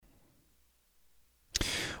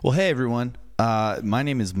Well, hey, everyone. My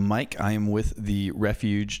name is Mike. I am with the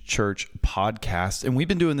Refuge Church podcast, and we've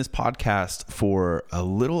been doing this podcast for a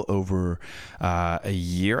little over a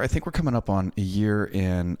year. I think we're coming up on a year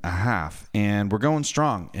and a half, and we're going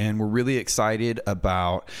strong, and we're really excited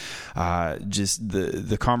about just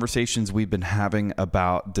the conversations we've been having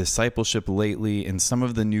about discipleship lately and some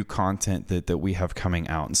of the new content that we have coming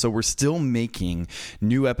out. And so we're still making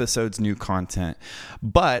new episodes, new content,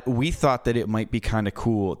 but we thought that it might be kind of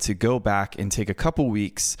cool to go back and take a couple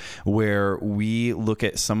weeks where we look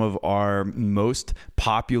at some of our most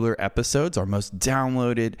popular episodes, our most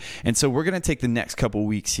downloaded. And so we're going to take the next couple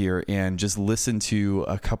weeks here and just listen to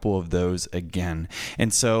a couple of those again.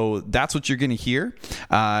 And so that's what you're going to hear.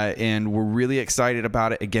 And we're really excited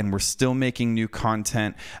about it. Again, we're still making new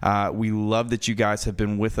content. We love that you guys have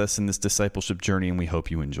been with us in this discipleship journey, and we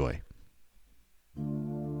hope you enjoy.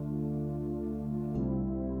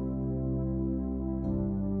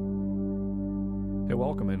 Hey,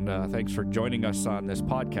 welcome, and thanks for joining us on this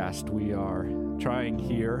podcast. We are trying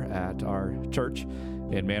here at our church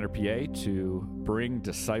in Manor, PA, to bring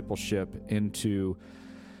discipleship into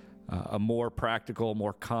a more practical,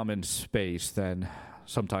 more common space than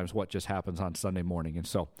sometimes what just happens on Sunday morning. And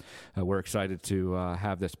so we're excited to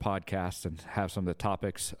have this podcast and have some of the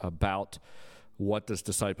topics about what does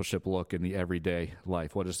discipleship look in the everyday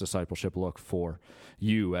life? What does discipleship look for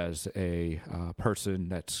you as a person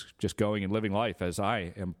that's just going and living life, as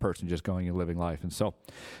I am a person just going and living life? And so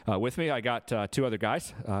with me, I got two other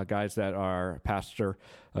guys that are pastor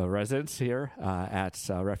residents here at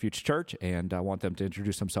Refuge Church, and I want them to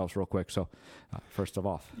introduce themselves real quick. So first of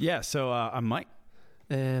all. Yeah, so I'm Mike.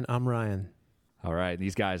 And I'm Ryan. All right,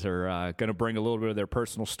 these guys are going to bring a little bit of their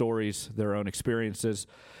personal stories, their own experiences.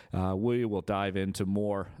 We will dive into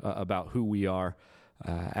more about who we are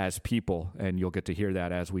as people, and you'll get to hear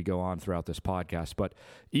that as we go on throughout this podcast. But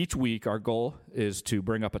each week, our goal is to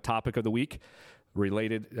bring up a topic of the week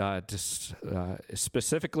related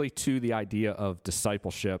specifically to the idea of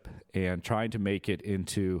discipleship and trying to make it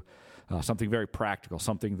into something very practical,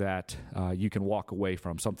 something that you can walk away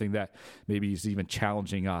from, something that maybe is even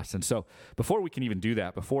challenging us. And so before we can even do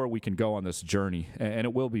that, before we can go on this journey, and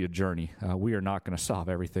it will be a journey, we are not going to solve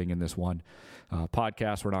everything in this one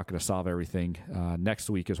podcast. We're not going to solve everything next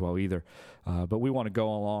week as well either. But we want to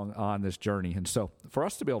go along on this journey. And so for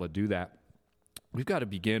us to be able to do that, we've got to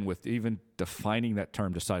begin with even defining that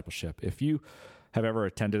term discipleship. If you have ever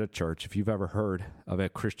attended a church, if you've ever heard of a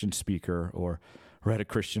Christian speaker or read a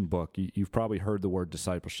Christian book, you've probably heard the word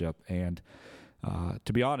discipleship. And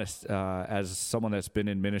to be honest, as someone that's been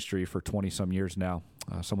in ministry for 20-some years now,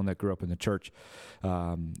 someone that grew up in the church,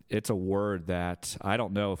 it's a word that I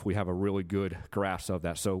don't know if we have a really good grasp of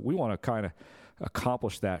that. So we want to kind of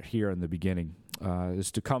accomplish that here in the beginning,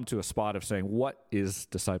 is to come to a spot of saying, what is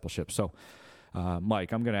discipleship? So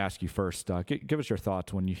Mike, I'm going to ask you first. Give us your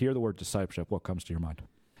thoughts. When you hear the word discipleship, what comes to your mind?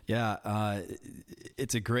 Yeah,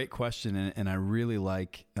 it's a great question, and I really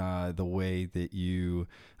like the way that you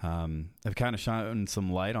have kind of shone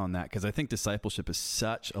some light on that, because I think discipleship is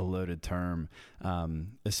such a loaded term,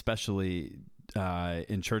 especially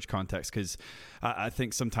in church context, because I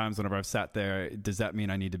think sometimes whenever I've sat there, does that mean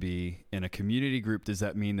I need to be in a community group? Does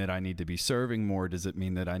that mean that I need to be serving more? Does it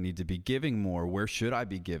mean that I need to be giving more? Where should I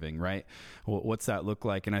be giving, right? What's that look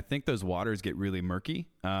like? And I think those waters get really murky,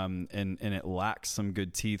 and it lacks some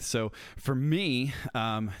good teeth. So for me,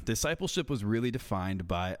 discipleship was really defined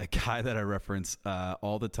by a guy that I reference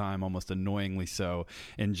all the time, almost annoyingly so,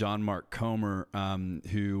 in John Mark Comer,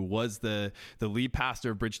 who was the lead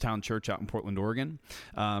pastor of Bridgetown Church out in Portland, Oregon.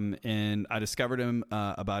 And I discovered him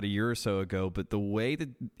about a year or so ago, but the way that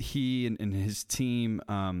he and his team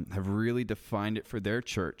have really defined it for their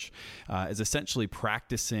church is essentially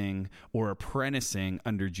practicing or apprenticing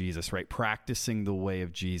under Jesus, right? Practicing the way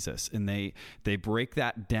of Jesus. And they break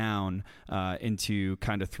that down into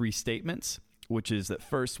kind of three statements, which is that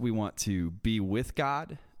first we want to be with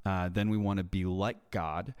God. Then we want to be like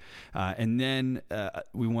God. And then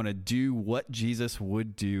we want to do what Jesus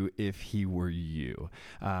would do if he were you,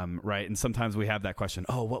 right? And sometimes we have that question,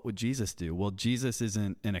 what would Jesus do? Well, Jesus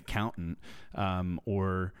isn't an accountant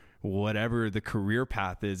or whatever the career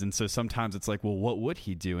path is. And so sometimes it's like, well, what would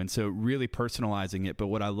he do? And so really personalizing it. But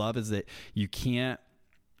what I love is that you can't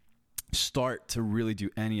start to really do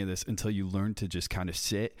any of this until you learn to just kind of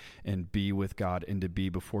sit and be with God and to be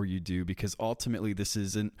before you do, because ultimately this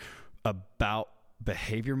isn't about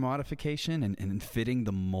behavior modification and fitting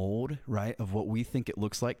the mold, right, of what we think it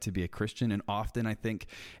looks like to be a Christian. And often I think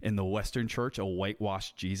in the Western church, a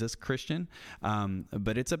whitewashed Jesus Christian,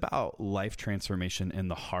 but it's about life transformation in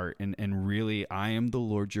the heart. And really, I am the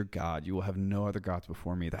Lord your God. You will have no other gods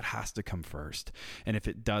before me. That has to come first. And if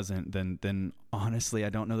it doesn't, then honestly, I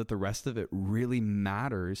don't know that the rest of it really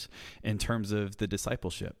matters in terms of the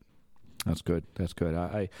discipleship. That's good. That's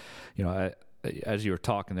good. As you were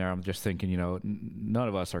talking there, I'm just thinking, none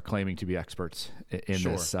of us are claiming to be experts in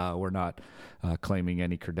Sure. this. We're not claiming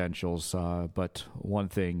any credentials. But one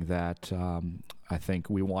thing that I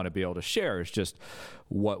think we want to be able to share is just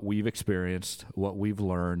what we've experienced, what we've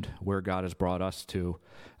learned, where God has brought us to,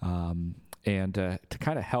 and to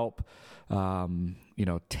kind of help,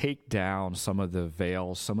 take down some of the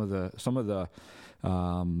veils, some of the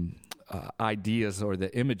ideas or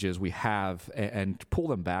the images we have and pull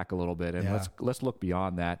them back a little bit. And let's look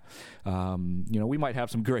beyond that. We might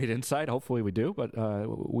have some great insight. Hopefully we do, but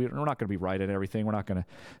we're not going to be right at everything. We're not going to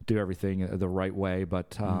do everything the right way.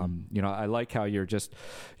 But, I like how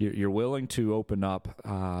you're willing to open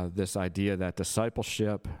up this idea that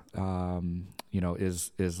discipleship,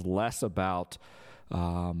 is less about,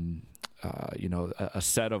 a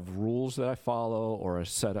set of rules that I follow or a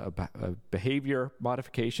set of behavior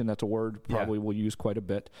modification. That's a word probably we'll use quite a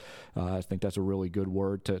bit. I think that's a really good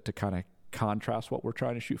word to kind of contrast what we're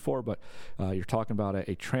trying to shoot for. But you're talking about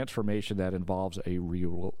a transformation that involves a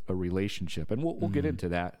relationship. And we'll get into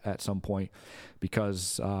that at some point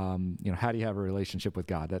because, how do you have a relationship with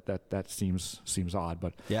God? That seems odd.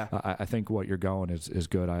 But I think what you're going is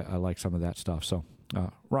good. I like some of that stuff. So,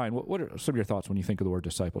 Ryan, what are some of your thoughts when you think of the word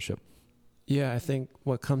discipleship? Yeah, I think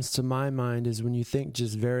what comes to my mind is when you think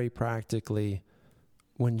just very practically,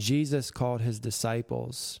 when Jesus called his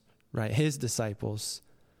disciples, right,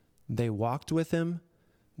 they walked with him,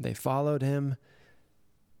 they followed him,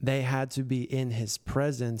 they had to be in his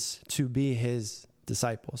presence to be his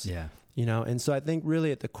disciples. Yeah. And so I think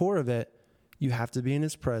really at the core of it, you have to be in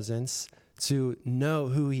his presence to know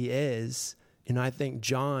who he is. I think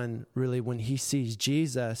John really, when he sees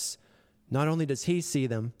Jesus, not only does he see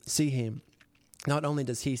him, not only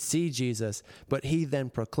does he see Jesus, but he then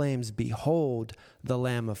proclaims, "Behold, the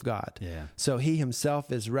Lamb of God." Yeah. So he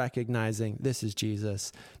himself is recognizing this is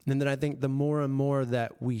Jesus. And then I think the more and more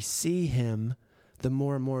that we see him, the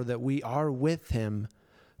more and more that we are with him,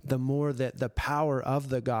 the more that the power of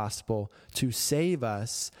the gospel to save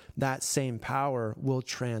us, that same power will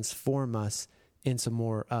transform us into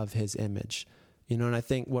more of his image. And I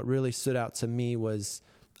think what really stood out to me was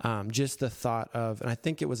just the thought of, and I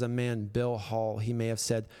think it was a man, Bill Hall, he may have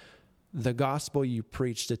said, the gospel you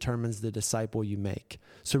preach determines the disciple you make.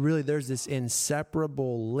 So really there's this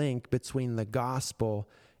inseparable link between the gospel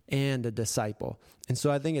and a disciple. And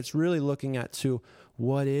so I think it's really looking at to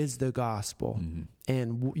what is the gospel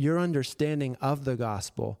and your understanding of the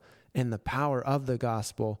gospel and the power of the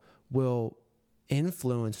gospel will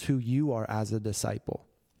influence who you are as a disciple.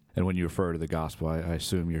 And when you refer to the gospel, I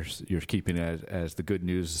assume you're keeping it as the good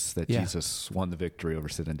news that Jesus won the victory over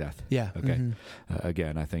sin and death. Yeah. Okay.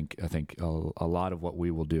 Again, I think a lot of what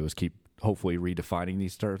we will do is keep hopefully redefining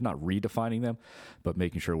these terms, not redefining them, but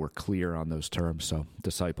making sure we're clear on those terms. So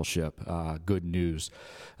discipleship, good news,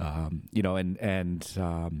 and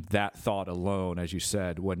that thought alone, as you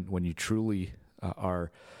said, when you truly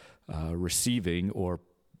are receiving or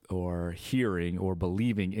hearing or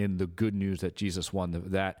believing in the good news that Jesus won,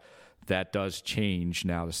 that does change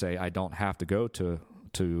now to say, I don't have to go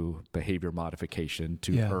to behavior modification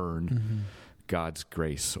to earn God's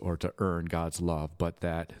grace or to earn God's love, but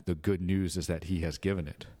that the good news is that he has given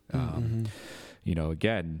it.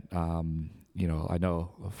 Again, I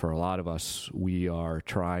know for a lot of us, we are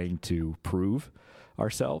trying to prove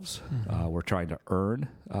ourselves. We're trying to earn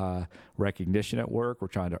recognition at work. We're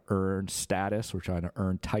trying to earn status. We're trying to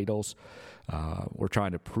earn titles. We're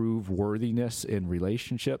trying to prove worthiness in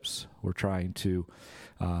relationships. We're trying to,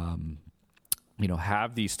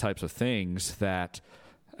 have these types of things that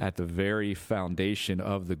at the very foundation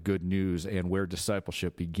of the good news and where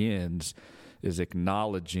discipleship begins is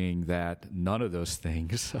acknowledging that none of those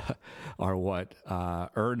things are what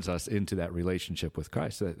earns us into that relationship with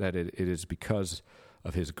Christ, that it is because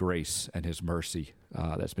of his grace and his mercy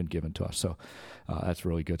that's been given to us. So that's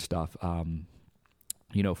really good stuff.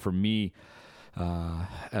 For me,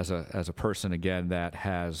 as a person, again, that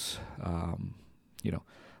has,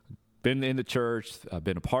 been in the church,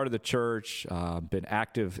 been a part of the church, been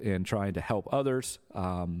active in trying to help others,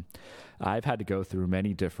 I've had to go through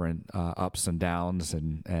many different ups and downs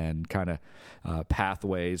and kind of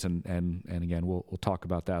pathways, and again, we'll talk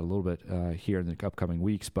about that a little bit here in the upcoming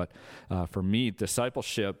weeks. But for me,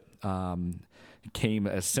 discipleship came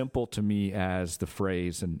as simple to me as the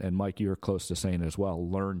phrase, and Mike, you were close to saying it as well,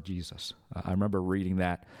 learn Jesus. I remember reading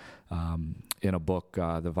that in a book,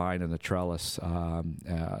 The Vine and the Trellis,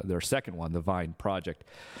 their second one, The Vine Project.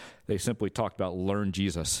 They simply talked about learn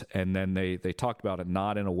Jesus, and then they talked about it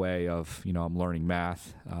not in a way of, I'm learning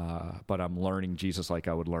math, but I'm learning Jesus like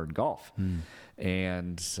I would learn golf.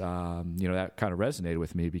 And, that kind of resonated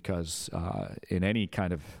with me because in any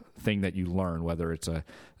kind of thing that you learn, whether it's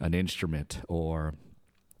an instrument or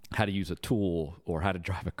how to use a tool or how to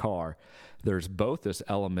drive a car, there's both this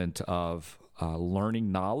element of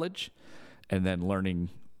learning knowledge and then learning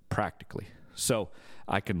practically. So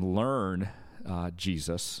I can learn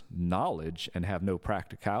Jesus knowledge and have no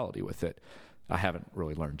practicality with it. I haven't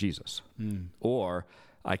really learned Jesus. Or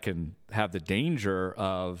I can have the danger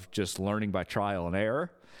of just learning by trial and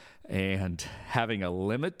error and having a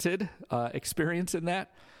limited experience in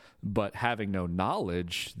that, but having no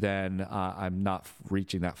knowledge, then I'm not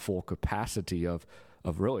reaching that full capacity of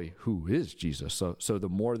really who is Jesus. So the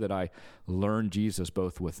more that I learn Jesus,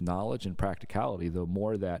 both with knowledge and practicality, the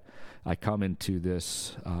more that I come into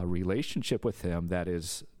this relationship with him that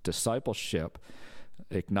is discipleship,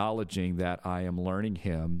 acknowledging that I am learning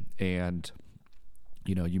him. And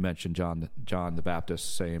you mentioned John the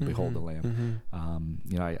Baptist saying, "Behold the Lamb."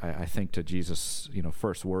 I think to Jesus,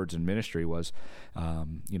 first words in ministry was,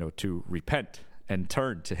 to repent and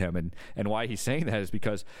turn to him. And why he's saying that is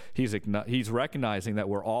because he's recognizing that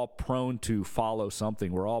we're all prone to follow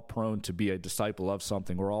something. We're all prone to be a disciple of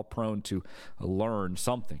something. We're all prone to learn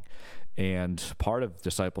something. And part of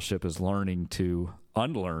discipleship is learning to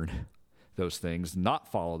unlearn those things,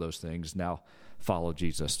 not follow those things. Now follow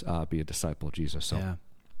Jesus, be a disciple of Jesus. So yeah.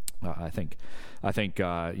 I think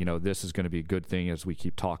this is going to be a good thing as we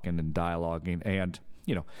keep talking and dialoguing, and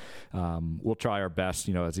we'll try our best,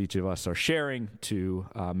 as each of us are sharing, to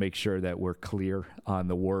make sure that we're clear on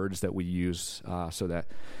the words that we use, so that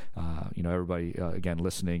everybody again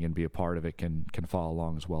listening and be a part of it can follow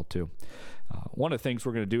along as well too. One of the things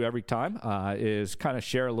we're going to do every time is kind of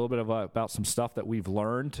share a little bit about some stuff that we've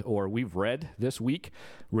learned or we've read this week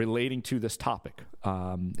relating to this topic.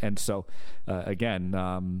 And so, again,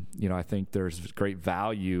 I think there's great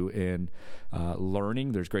value in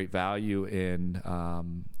learning. There's great value in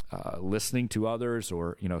listening to others,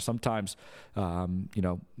 or, sometimes,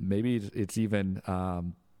 maybe it's even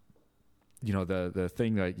the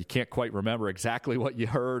thing that you can't quite remember exactly what you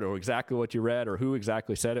heard or exactly what you read or who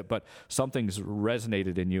exactly said it, but something's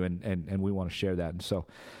resonated in you, and we want to share that. And so,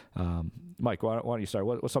 Mike, why don't you start?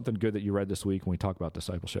 What's something good that you read this week when we talk about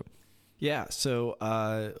discipleship? Yeah. So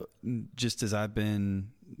just as I've been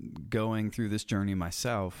going through this journey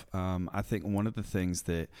myself, I think one of the things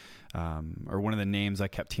that, or one of the names I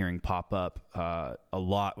kept hearing pop up a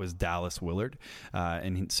lot was Dallas Willard.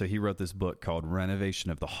 So he wrote this book called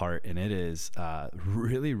Renovation of the Heart, and it is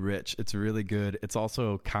really rich. It's really good. It's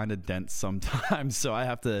also kind of dense sometimes, so I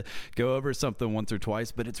have to go over something once or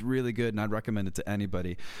twice, but it's really good, and I'd recommend it to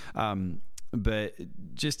anybody. But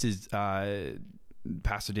just as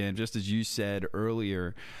Pastor Dan, just as you said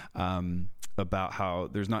earlier, about how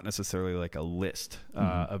there's not necessarily like a list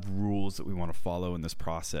of rules that we want to follow in this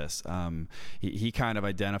process. He kind of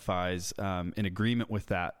identifies, in agreement with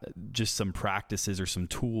that, just some practices or some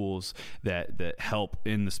tools that help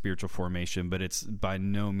in the spiritual formation, but it's by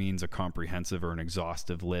no means a comprehensive or an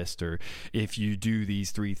exhaustive list, or if you do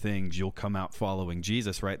these 3 things, you'll come out following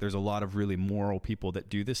Jesus, right? There's a lot of really moral people that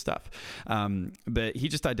do this stuff. But he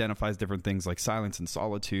just identifies different things like silence and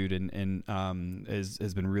solitude, and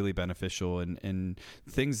has been really beneficial, and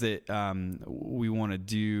things that we want to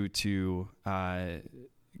do to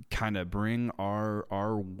kind of bring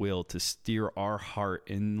our will to steer our heart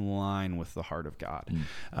in line with the heart of God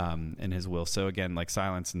and his will. So again, like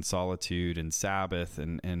silence and solitude and Sabbath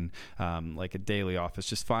and like a daily office,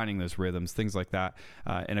 just finding those rhythms, things like that.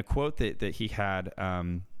 And a quote that he had,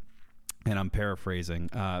 and I'm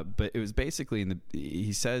paraphrasing, but it was basically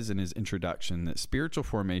he says in his introduction that spiritual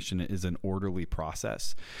formation is an orderly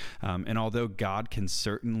process. And although God can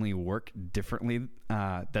certainly work differently,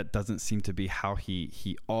 that doesn't seem to be how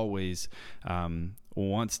he always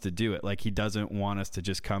wants to do it. Like, he doesn't want us to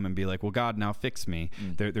just come and be like, well, God, now fix me.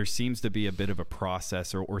 There seems to be a bit of a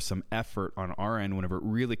process or some effort on our end whenever it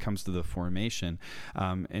really comes to the formation.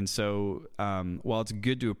 And so while it's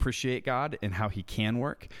good to appreciate God and how he can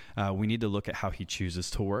work, we need to look at how he chooses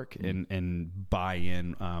to work and buy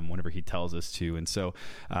in whenever he tells us to. And so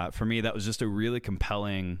for me, that was just a really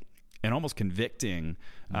compelling and almost convicting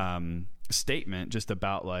statement just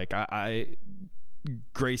about like,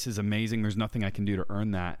 grace is amazing. There's nothing I can do to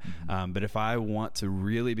earn that. But if I want to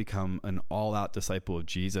really become an all-out disciple of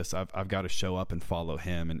Jesus, I've got to show up and follow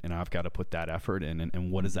him, and I've got to put that effort in.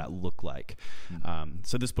 And what does that look like?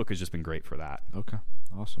 So this book has just been great for that. Okay,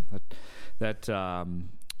 awesome. That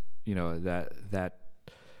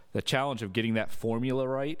the challenge of getting that formula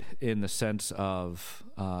right, in the sense of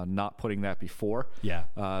not putting that before,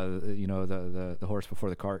 the horse before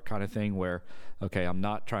the cart kind of thing, where, okay, I'm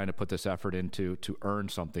not trying to put this effort into to earn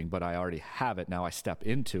something, but I already have it. Now I step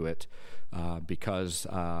into it because,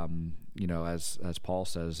 as Paul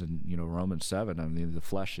says in, Romans 7, I mean, the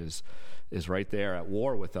flesh is right there at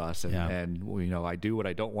war with us. And, I do what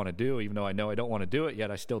I don't want to do, even though I know I don't want to do it,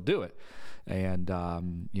 yet I still do it. And,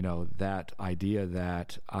 that idea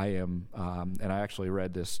that I am, and I actually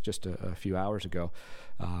read this just a few hours ago,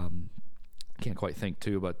 can't quite think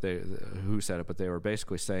who said it, but they were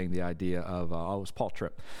basically saying the idea of, it was Paul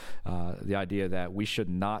Tripp, the idea that we should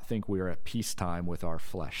not think we are at peacetime with our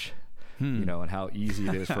flesh, and how easy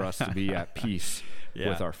it is for us to be at peace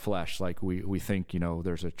with our flesh. Like we think,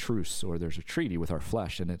 there's a truce or there's a treaty with our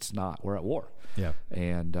flesh, and it's not. We're at war. Yeah.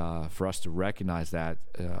 And for us to recognize that,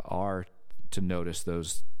 to notice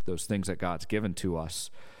those things that God's given to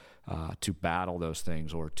us, to battle those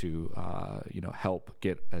things, or to help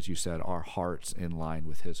get, as you said, our hearts in line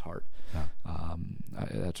with His heart.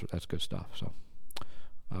 That's good stuff. So,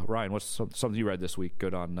 Ryan, what's something you read this week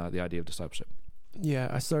good on the idea of discipleship? Yeah,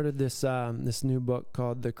 I started this new book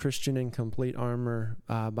called The Christian in Complete Armor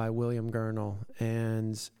by William Gurnall,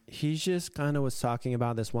 and he just kind of was talking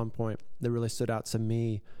about this one point that really stood out to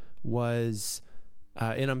me was,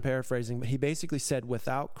 and I'm paraphrasing, but he basically said,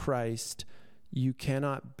 without Christ, you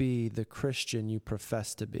cannot be the Christian you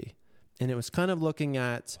profess to be. And it was kind of looking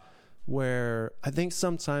at where I think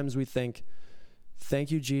sometimes we think,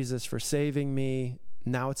 thank you, Jesus, for saving me.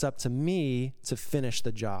 Now it's up to me to finish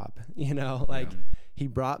the job. He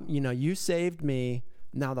brought, you saved me.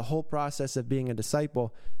 Now the whole process of being a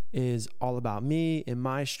disciple is all about me and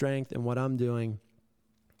my strength and what I'm doing.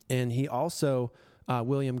 And he also,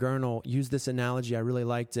 William Gurnall, used this analogy. I really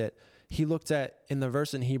liked it. He looked at, in the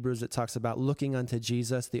verse in Hebrews, it talks about looking unto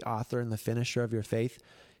Jesus, the author and the finisher of your faith.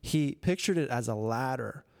 He pictured it as a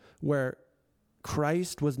ladder where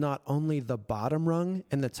Christ was not only the bottom rung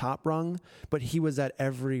and the top rung, but he was at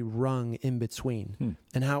every rung in between.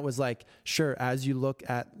 And how it was like, sure, as you look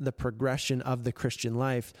at the progression of the Christian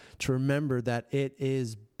life, to remember that it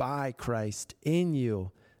is by Christ in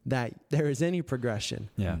you that there is any progression,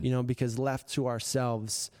 because left to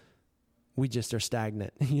ourselves, we just are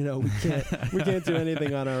stagnant. We can't do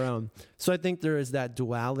anything on our own. So I think there is that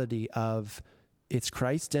duality of, it's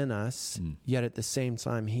Christ in us, yet at the same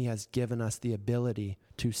time, he has given us the ability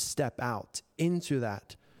to step out into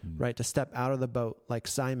that, right? To step out of the boat, like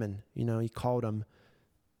Simon, he called him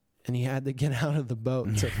and he had to get out of the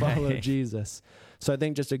boat to follow Jesus. So I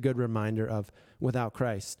think just a good reminder of, without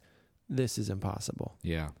Christ, this is impossible.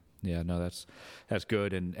 Yeah. No, that's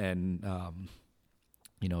good. And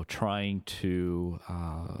trying to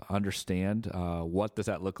understand what does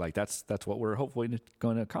that look like. That's what we're hopefully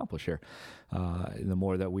going to accomplish here. The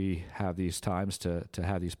more that we have these times to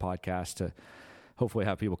have these podcasts, to hopefully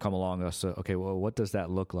have people come along us. Okay, well, what does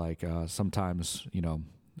that look like? Sometimes,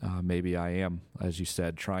 maybe I am, as you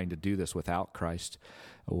said, trying to do this without Christ,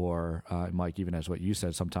 or Mike, even as what you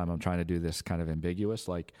said, sometimes I'm trying to do this kind of ambiguous,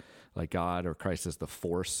 like God or Christ is the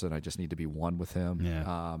force, and I just need to be one with Him.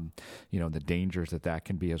 Yeah. The dangers that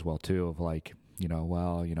can be as well too, of like,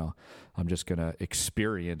 I'm just going to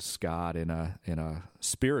experience God in a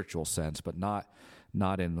spiritual sense, but not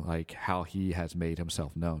in like how He has made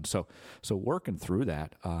Himself known. So working through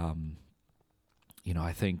that,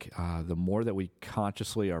 I think the more that we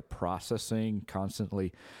consciously are processing,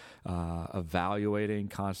 constantly evaluating,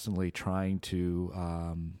 constantly trying to,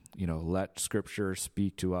 let Scripture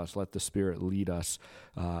speak to us, let the Spirit lead us,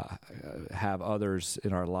 have others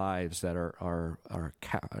in our lives that are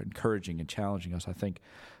encouraging and challenging us, I think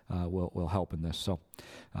will help in this. So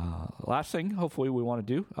last thing, hopefully we want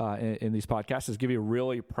to do in these podcasts is give you a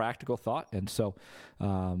really practical thought. And so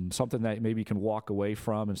something that maybe you can walk away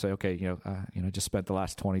from and say, okay, just spent the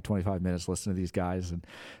last 20, 25 minutes listening to these guys, and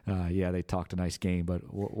they talked a nice game, but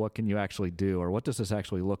what can you actually do? Or what does this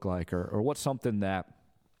actually look like? Or what's something that,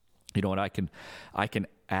 what I can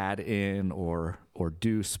add in or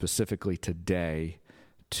do specifically today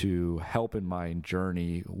to help in my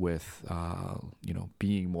journey with,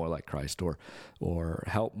 being more like Christ, or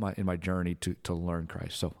help in my journey to learn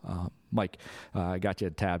Christ. So, Mike, I got you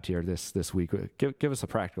tabbed here this week. Give us a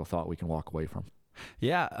practical thought we can walk away from.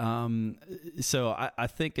 Yeah. So I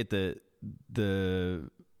think at the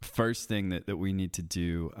first thing that we need to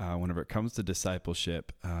do whenever it comes to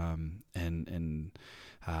discipleship and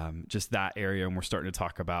just that area, and we're starting to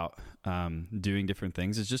talk about doing different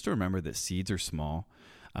things, is just to remember that seeds are small.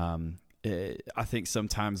 I think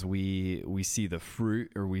sometimes we see the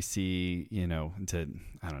fruit, or we see,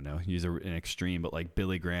 I don't know, use an extreme, but like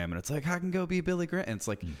Billy Graham, and it's like, I can go be Billy Graham. And it's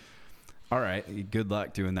like, all right, good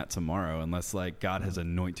luck doing that tomorrow, unless like God has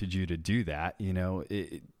anointed you to do that.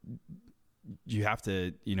 You have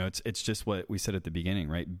to, it's just what we said at the beginning,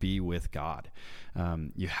 right? Be with God.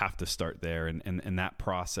 You have to start there. And that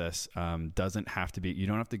process doesn't have to be, you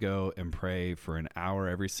don't have to go and pray for an hour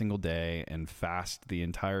every single day and fast the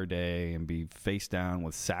entire day and be face down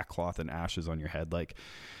with sackcloth and ashes on your head. Like,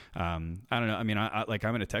 I don't know. I mean,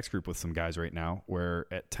 I'm in a text group with some guys right now where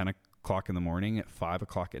at 10 o'clock in the morning, at 5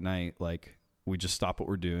 o'clock at night, like, we just stop what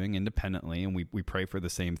we're doing independently and we pray for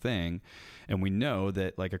the same thing. And we know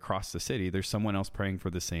that like across the city, there's someone else praying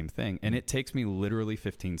for the same thing. And it takes me literally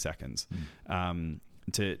 15 seconds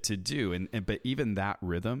to do. But even that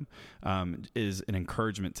rhythm is an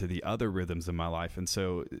encouragement to the other rhythms in my life. And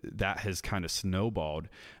so that has kind of snowballed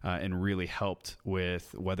and really helped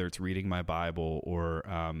with whether it's reading my Bible or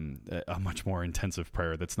a much more intensive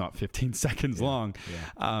prayer that's not 15 seconds long.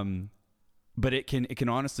 Yeah. But it can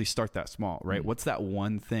honestly start that small, right? What's that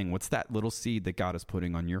one thing? What's that little seed that God is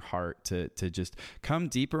putting on your heart to just come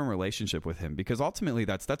deeper in relationship with him? Because ultimately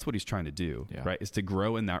that's what he's trying to do, right? Is to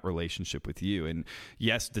grow in that relationship with you. And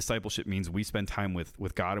yes, discipleship means we spend time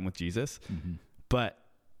with God and with Jesus, but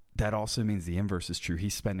that also means the inverse is true.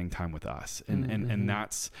 He's spending time with us. And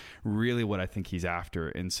that's really what I think he's after.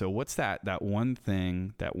 And so what's that one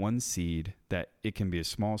thing, that one seed that it can be as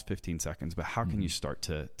small as 15 seconds, but how can you start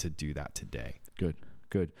to do that today? Good.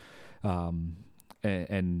 And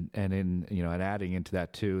adding into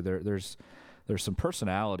that too, there's some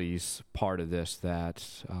personalities part of this that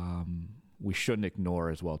we shouldn't ignore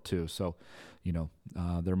as well too. So,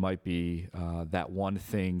 there might be that one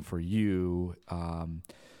thing for you,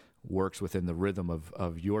 works within the rhythm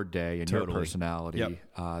of your day and your personality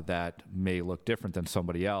that may look different than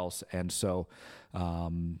somebody else. And so,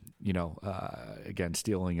 again,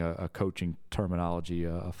 stealing a coaching terminology,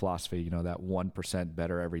 a philosophy, that 1%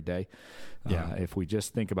 better every day. If we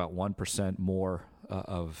just think about 1% more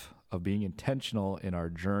of being intentional in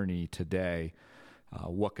our journey today,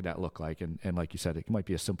 what could that look like? And like you said, it might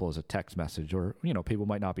be as simple as a text message, or, people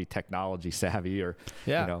might not be technology savvy, or,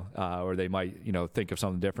 or they might, think of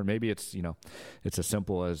something different. Maybe it's, it's as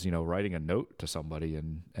simple as, writing a note to somebody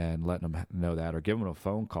and letting them know that, or giving them a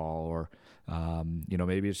phone call, or,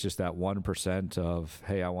 maybe it's just that 1% of,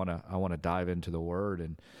 hey, I want to dive into the word,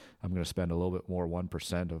 and I'm going to spend a little bit more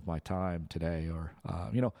 1% of my time today, or,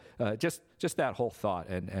 just that whole thought.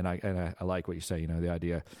 And I like what you say, the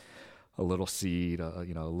idea, a little seed, a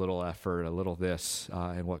little effort, a little this,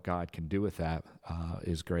 and what God can do with that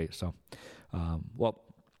is great. So,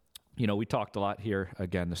 we talked a lot here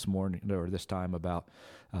again this morning or this time about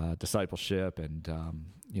discipleship, and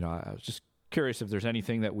I was just curious if there's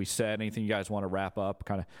anything that we said, anything you guys want to wrap up,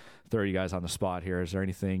 kind of throw you guys on the spot here. Is there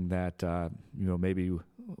anything that maybe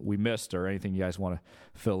we missed, or anything you guys want to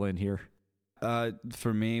fill in here?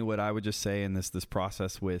 For me, what I would just say in this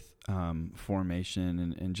process with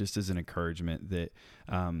formation and just as an encouragement that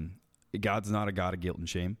God's not a God of guilt and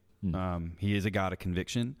shame. He is a God of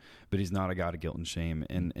conviction, but he's not a God of guilt and shame.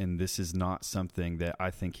 And this is not something that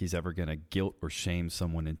I think he's ever going to guilt or shame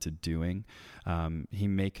someone into doing. He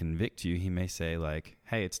may convict you. He may say like,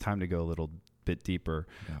 hey, it's time to go a little bit deeper.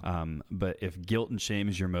 But if guilt and shame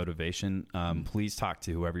is your motivation, please talk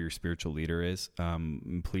to whoever your spiritual leader is.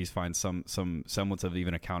 Please find some semblance of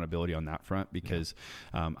even accountability on that front, because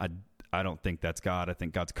I don't think that's God. I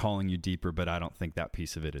think God's calling you deeper, but I don't think that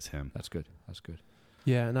piece of it is him. That's good.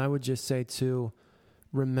 Yeah, and I would just say too,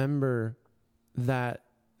 remember that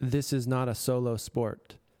this is not a solo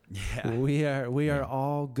sport. Yeah. We are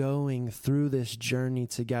all going through this journey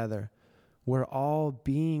together. We're all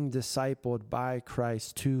being discipled by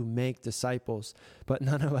Christ to make disciples, but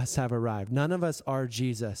none of us have arrived. None of us are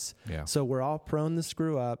Jesus. Yeah. So we're all prone to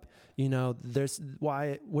screw up.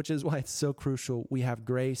 Which is why it's so crucial we have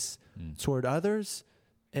grace toward others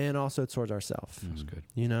and also toward ourselves. That's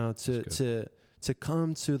good. To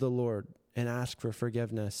come to the Lord and ask for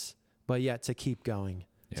forgiveness, but yet to keep going,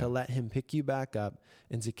 to let him pick you back up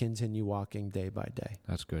and to continue walking day by day.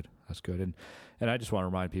 That's good. And I just want to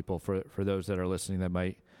remind people, for those that are listening that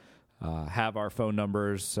might have our phone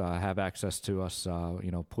numbers, have access to us,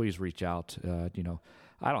 please reach out.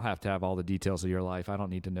 I don't have to have all the details of your life. I don't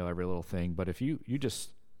need to know every little thing, but if you just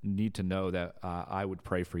need to know that I would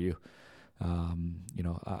pray for you.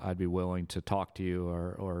 I'd be willing to talk to you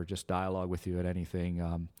or just dialogue with you at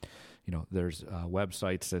anything. There's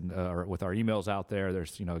websites and or with our emails out there.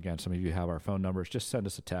 There's, again, some of you have our phone numbers. Just send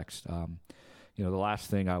us a text. The last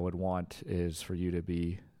thing I would want is for you to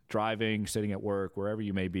be driving, sitting at work, wherever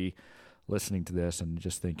you may be, listening to this and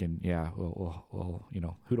just thinking, well,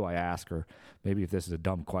 who do I ask? Or maybe if this is a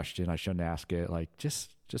dumb question, I shouldn't ask it. Like, just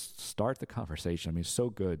start the conversation. I mean, it's so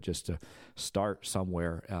good just to start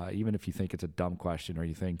somewhere, even if you think it's a dumb question or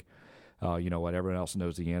you think, what, everyone else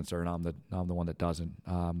knows the answer and I'm the one that doesn't.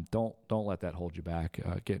 Don't let that hold you back.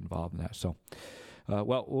 Get involved in that. So,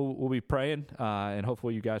 we'll be praying, and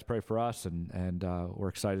hopefully you guys pray for us, and we're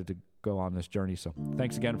excited to go on this journey. So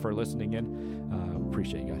thanks again for listening in.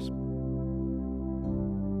 Appreciate you guys.